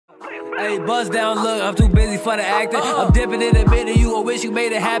Hey, buzz down, look, I'm too busy for the acting. I'm dipping in a minute, you gon' wish you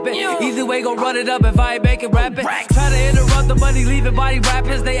made it happen. Either way, gon' run it up if I ain't making rapping. Try to interrupt the money, leaving body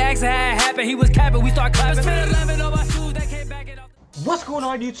rappers. They asked how it happened, he was capping, we start clapping. 11 on my shoes, they came back it up. What's going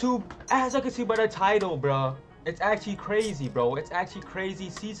on, YouTube? As I can see by the title, bro, it's actually crazy, bro. It's actually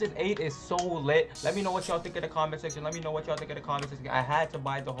crazy. Season 8 is so lit. Let me know what y'all think in the comment section. Let me know what y'all think in the comment section. I had to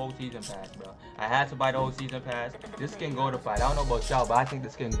buy the whole season pass, bro. I had to buy the whole season pass. This skin go to fight. I don't know about y'all, but I think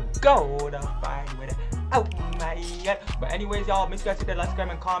this skin go to fight with it. Oh my god. But anyways, y'all, make sure you guys hit that like, subscribe,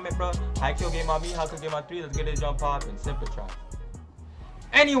 and comment, bro. High kill game on me, how kill game on 3. Let's get it jump off and simple try.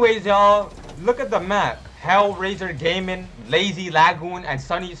 Anyways, y'all, look at the map. Hellraiser Gaming, Lazy Lagoon, and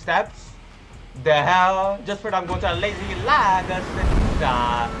Sunny Steps. The hell? Just for that, I'm going to a Lazy Lagoon.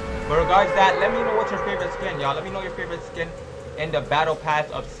 But regards that, let me know what's your favorite skin, y'all. Let me know your favorite skin in the Battle Pass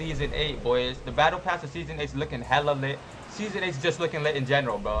of Season 8, boys. The Battle Pass of Season 8 is looking hella lit. Season 8 is just looking lit in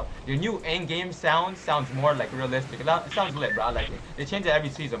general, bro. Your new in-game sounds more like realistic. It sounds lit, bro. I like it. They change it every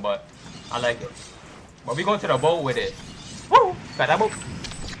season, but I like it. But we going to the boat with it. Woo! Got that boat.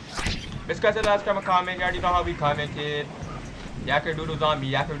 Let's go to the last comment. You already know how we comment, kid. Yacker Doodles on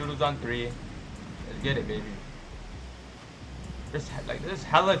me. Yacker Doodles on 3. Let's get it, baby. There's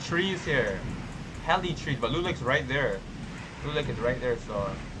hella trees here. Helly trees, but Lulik's right there. Lulik is right there, so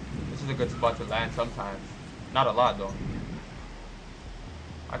this is a good spot to land sometimes. Not a lot, though.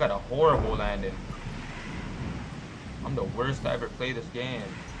 I got a horrible landing. I'm the worst to ever play this game.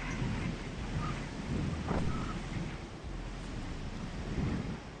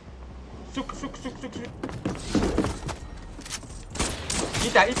 Sook.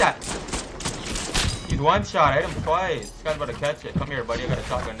 Eat that. He's one shot. I hit him twice. This guy's about to catch it. Come here, buddy. I got a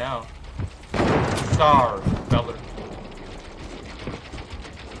shotgun now. Sorry, fella.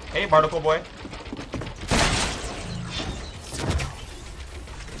 Hey, Barnacle boy.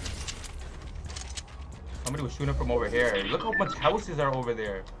 Somebody was shooting from over here. Look how much houses are over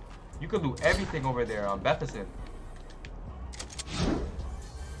there. You could loot everything over there on Bethesda.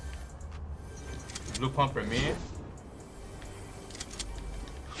 Blue pump for me.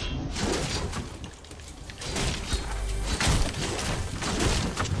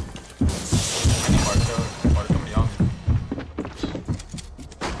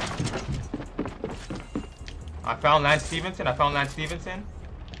 I found Lance Stevenson.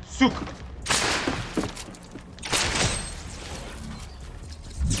 Sook.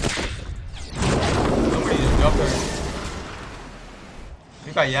 Somebody just jumped her.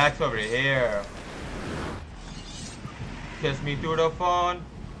 We got yaks over here. Kiss me through the phone.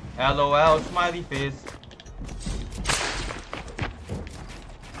 LOL, smiley face.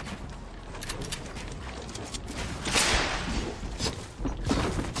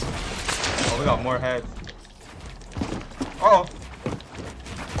 Oh, we got more heads. Uh oh.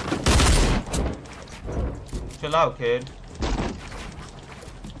 Chill out, kid.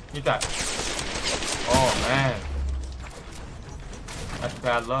 Eat that. Oh, man. That's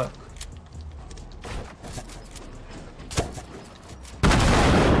bad luck.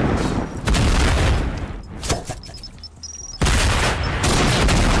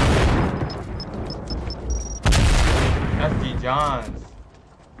 That's D. Johns.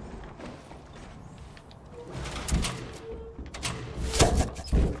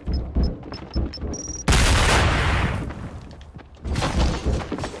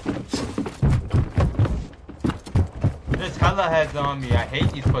 There's hella heads on me. I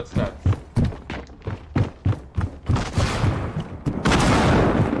hate these footsteps.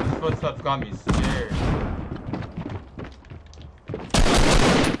 These footsteps got me scared.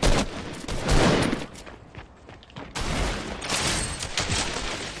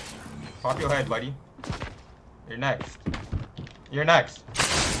 Pop your head, buddy. You're next. You're next.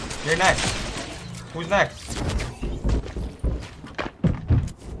 You're next. Who's next?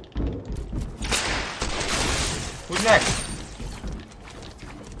 Who's next?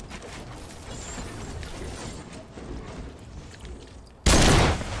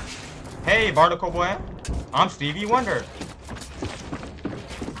 Hey, Barnacle boy. I'm Stevie Wonder.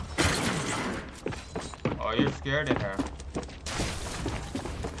 Oh, you're scared in here.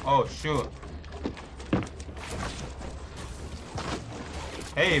 Oh, shoot.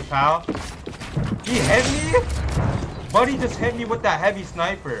 Hey, pal. He hit me? Buddy just hit me with that heavy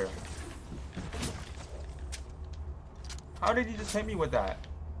sniper. How did he just hit me with that?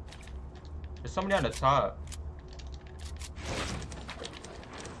 There's somebody on the top.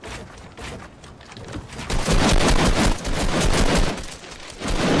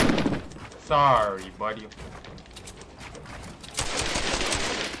 Sorry, buddy.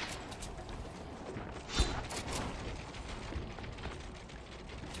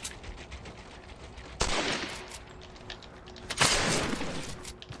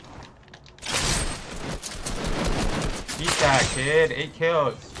 that, kid. 8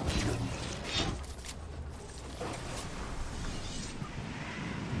 kills.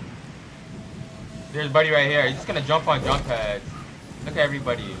 There's buddy right here. He's just gonna jump on jump pads. Look at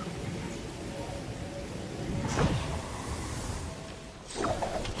everybody.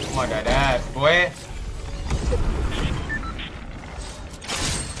 Come on, that ass, boy.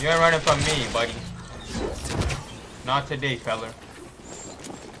 You ain't running from me, buddy. Not today, fella.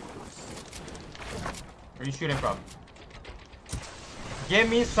 Where you shooting from? Give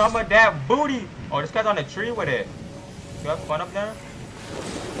me some of that booty. Oh, this guy's on a tree with it. You have fun up there?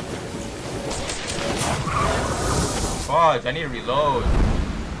 Fudge, I need to reload.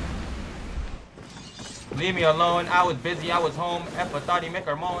 Leave me alone. I was busy. I was home. F a thought he make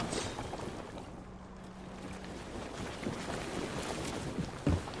her moan.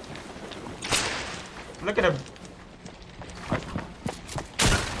 Look at him.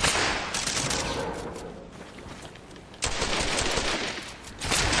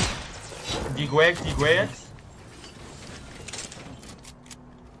 Diguex.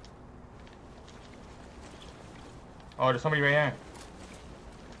 Oh, there's somebody right here.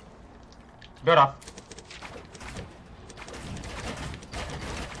 Build off.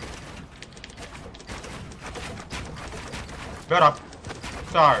 Build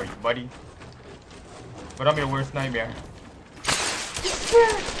off. Sorry, buddy. But I'm your worst nightmare.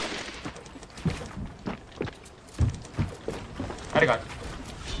 I got.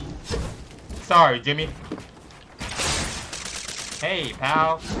 Sorry, Jimmy. Hey,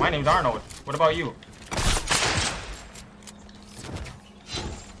 pal. My name's Arnold. What about you?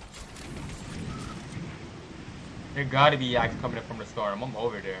 There gotta be yaks coming in from the storm. I'm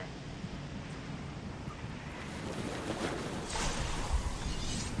over there.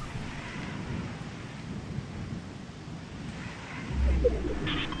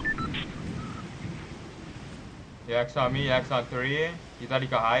 Yaks on me, yaks on 3. You thought he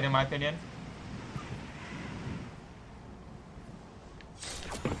could hide, in my opinion?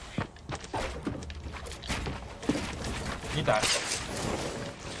 Eat that.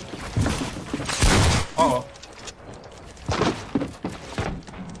 Uh-oh.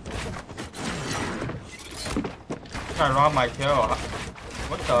 Trying to rob my kill.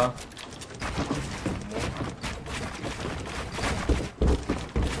 What the?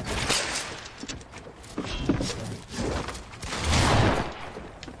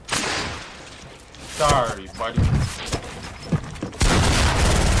 Sorry, buddy.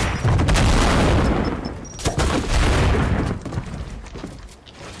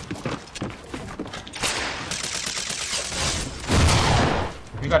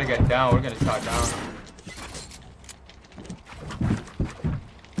 We gotta get down. We're gonna shot down.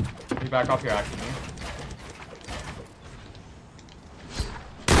 Be back up here, actually.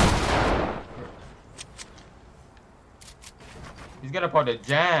 He's gonna put the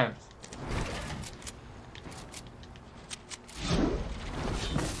jams.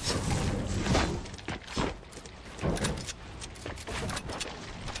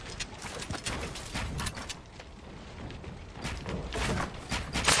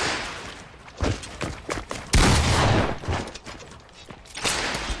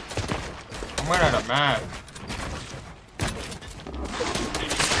 I'm running out of mats.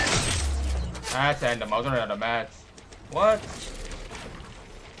 I had to end him. I was running out of mats. What?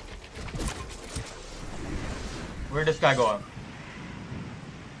 Where'd this guy go?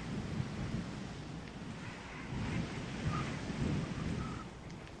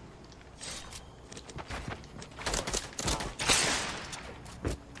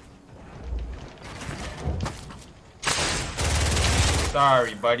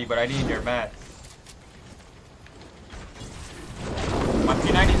 Sorry, buddy, but I need your mats. My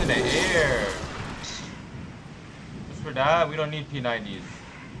P90's in the air. Just for that, we don't need P90s.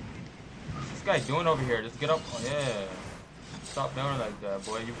 What's this guy doing over here? Just get up. Oh, yeah. Stop doing like that,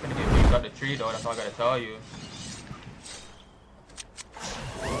 boy. You're gonna get beat out the tree, though. That's all I gotta tell you.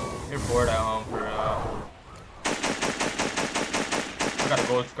 You're bored at home for, I got a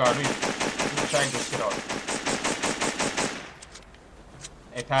gold scar. Let me try and get shit out.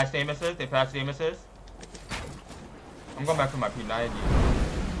 They passed aim assist. They passed aim assist. I'm going back for my P90.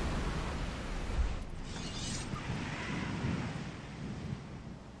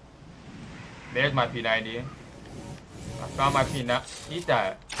 There's my P90. I found my P90. Eat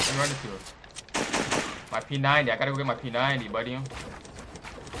that. I'm running to. My P90. I gotta go get my P90, buddy.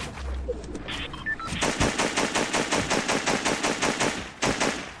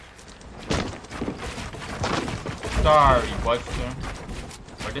 Sorry, Buster.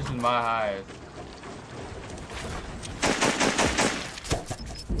 But this is my highest.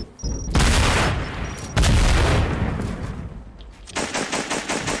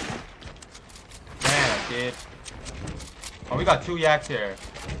 kid. Oh, we got 2 yaks here.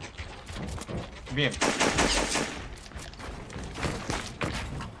 Beam.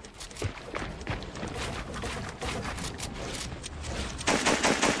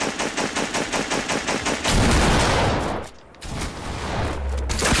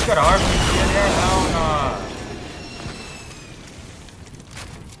 You got an RPG in there? Hell nah.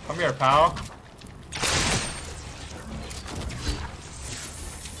 Come here, pal.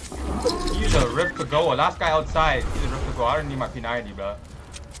 Use a rip to go. Last guy outside. Use a rip to go. I don't need my P90, bro.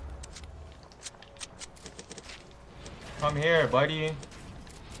 Come here, buddy.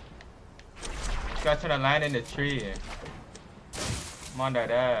 This guy's trying to land in the tree. I'm on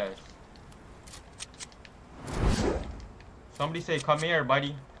that ass. Somebody say, come here,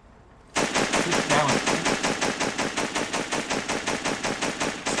 buddy. Sit down.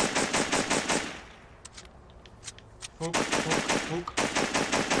 Hook, hook, hook.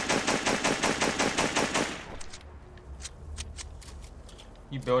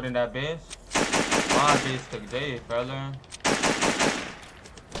 You building that base? My base today, fella.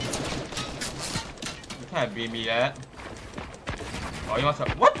 You can't beat me yet. Oh, you want some?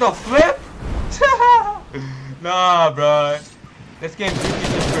 What the flip? Nah, bro. This game's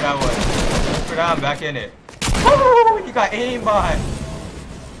just for that one. For that, I'm back in it. Woo! You got aimbot.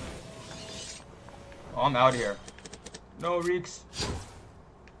 Oh, I'm out here. No reeks.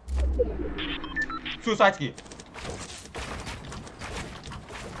 Suicide ski.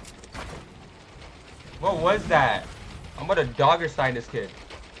 What was that? I'm about to dogger sign this kid.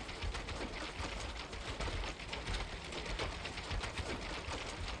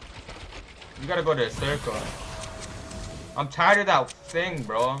 You gotta go to a circle. I'm tired of that thing,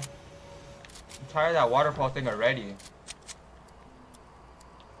 bro. I'm tired of that waterfall thing already.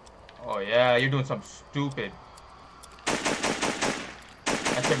 Oh yeah, you're doing something stupid.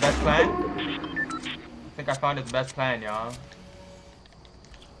 That's your best plan? I think I found his best plan, y'all.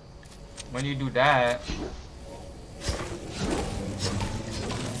 When you do that,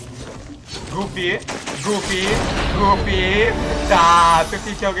 goofy, goofy, goofy,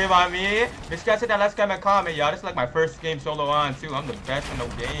 50 kill game on me. Make sure you guys hit that last comment, y'all. This is like my first game solo on too. I'm the best in the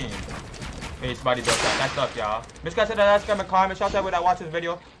game. Hey, somebody built that. That's up, y'all. Make sure you guys hit that last comment. Shout out to everyone that watched this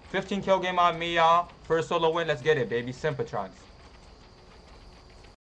video. 15 kill game on me, y'all. First solo win. Let's get it, baby. Sympatrons.